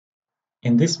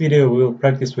In this video, we will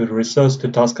practice with resource to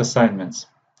task assignments.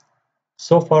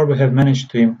 So far, we have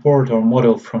managed to import our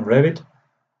model from Revit,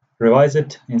 revise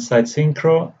it inside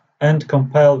Synchro, and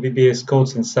compile VBS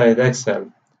codes inside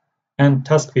Excel, and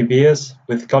task VBS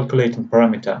with calculating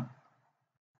parameter.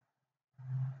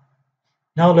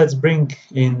 Now let's bring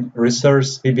in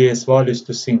resource VBS values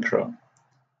to Synchro.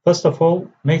 First of all,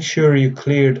 make sure you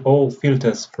cleared all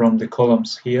filters from the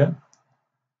columns here.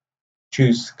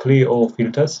 Choose Clear All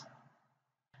Filters.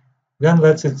 Then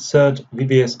let's insert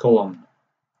VBS column.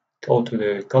 Go to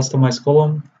the Customize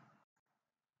column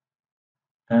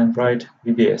and write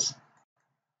VBS.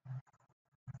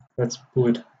 Let's pull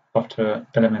it after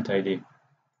element ID.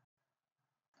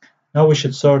 Now we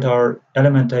should sort our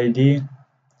element ID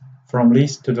from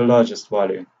least to the largest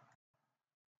value.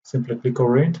 Simply click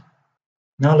over it.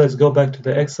 Now let's go back to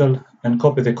the Excel and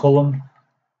copy the column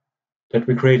that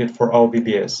we created for our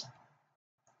VBS.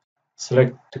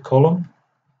 Select the column,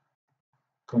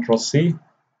 Ctrl+C,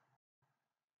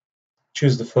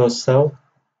 choose the first cell,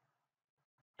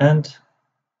 and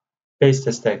paste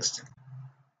as text.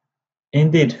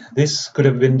 Indeed, this could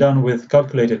have been done with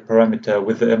calculated parameter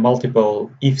with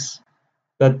multiple ifs,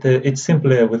 but it's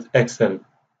simpler with Excel.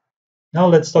 Now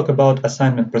let's talk about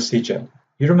assignment procedure.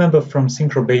 You remember from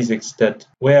Synchro Basics that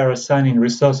we are assigning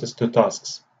resources to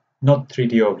tasks, not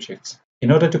 3D objects.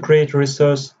 In order to create a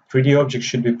resource, 3D object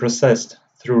should be processed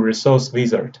through Resource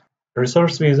Wizard.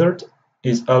 Resource Wizard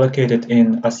is allocated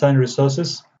in Assign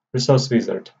Resources, Resource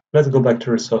Wizard. Let's go back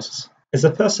to Resources. As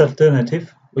a first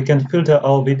alternative, we can filter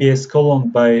our VBS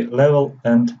column by level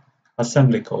and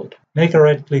assembly code. Make a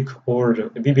right-click over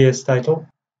the VBS title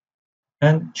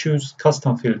and choose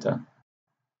Custom Filter.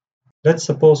 Let's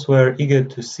suppose we're eager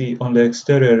to see only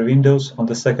exterior windows on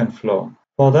the second floor.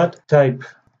 For that, type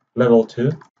Level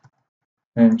 2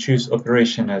 and choose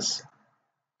Operation as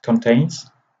Contains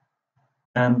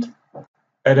and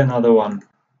add another one,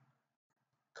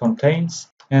 Contains,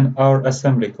 and our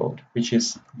assembly code, which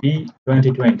is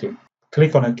B2020.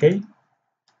 Click on OK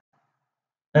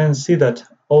and see that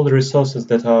all the resources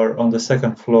that are on the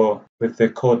second floor with the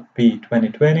code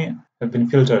B2020 have been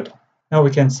filtered. Now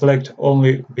we can select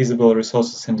only visible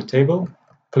resources in the table,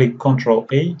 click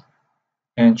Ctrl+A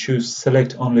and choose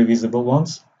Select Only Visible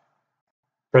Ones.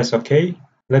 Press OK.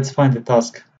 Let's find the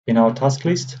task in our task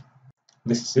list.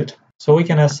 This is it. So we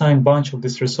can assign a bunch of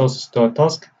these resources to a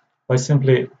task by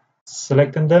simply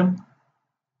selecting them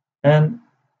and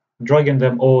dragging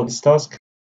them over this task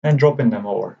and dropping them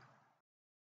over.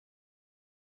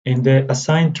 In the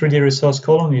Assign 3D Resource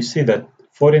column, you see that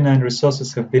 49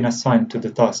 resources have been assigned to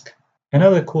the task.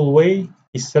 Another cool way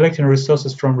is selecting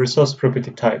resources from resource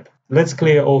property type. Let's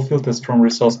clear all filters from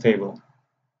resource table.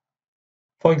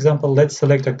 For example, let's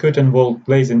select a curtain wall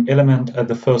glazing element at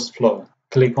the first floor.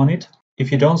 Click on it.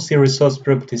 If you don't see resource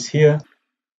properties here,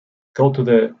 go to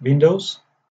the Windows,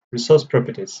 Resource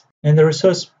Properties. In the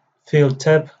Resource Field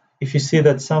tab, if you see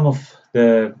that some of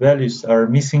the values are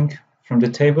missing from the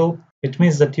table, it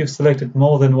means that you've selected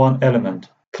more than one element.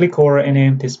 Click over any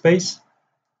empty space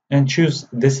and choose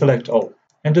Deselect All.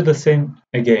 And do the same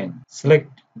again. Select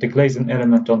the glazing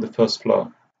element on the first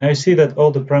floor. Now you see that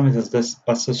all the parameters that's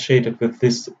associated with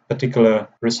this particular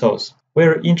resource.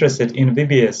 We're interested in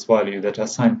VBS value that are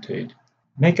assigned to it.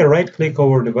 Make a right-click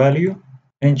over the value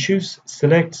and choose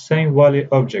Select Same Value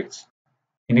Objects.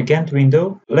 In a Gantt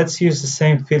window, let's use the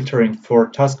same filtering for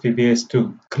Task VBS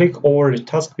 2. Click over the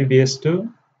Task VBS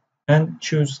 2 and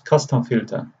choose Custom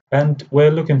Filter. And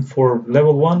we're looking for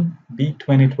Level 1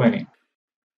 B2020.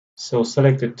 So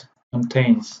select it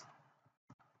Contains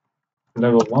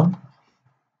Level 1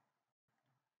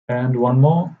 and one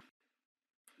more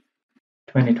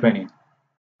 2020.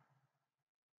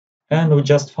 And we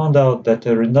just found out that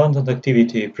a redundant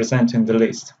activity present in the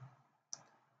list.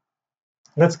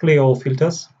 Let's clear all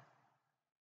filters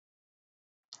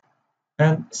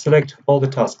and select all the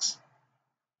tasks.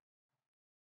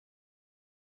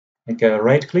 Make a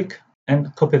right click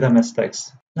and copy them as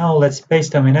text. Now let's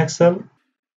paste them in Excel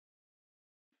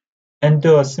and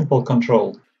do a simple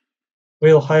control.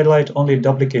 We'll highlight only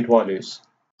duplicate values.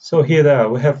 So here they are.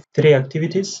 We have 3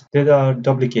 activities that are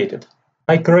duplicated.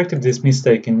 I corrected this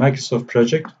mistake in Microsoft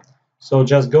Project, so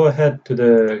just go ahead to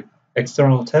the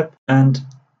External tab and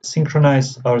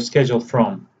synchronize our schedule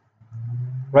from.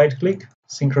 Right-click,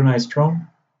 Synchronize from,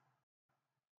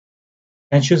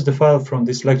 and choose the file from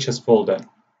this lectures folder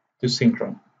to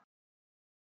Synchron.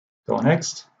 Go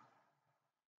Next,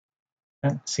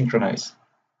 and Synchronize.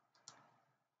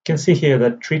 You can see here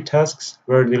that 3 tasks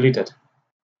were deleted.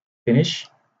 Finish.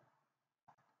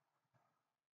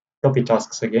 Copy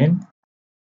tasks again.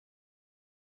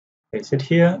 Paste it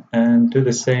here and do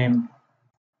the same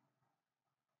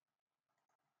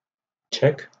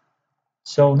Check.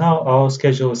 So now our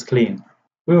schedule is clean.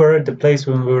 We were at the place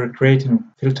when we were creating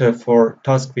filter for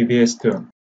task VBS2.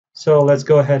 So let's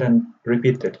go ahead and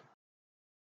repeat it.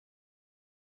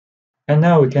 And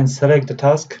now we can select the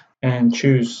task and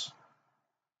choose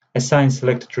Assign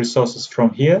selected resources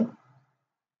from here.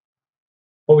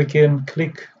 Or we can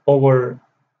click over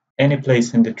any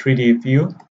place in the 3D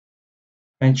view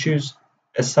and choose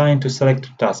Assign to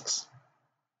selected tasks.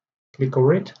 Click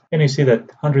over it and you see that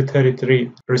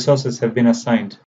 133 resources have been assigned.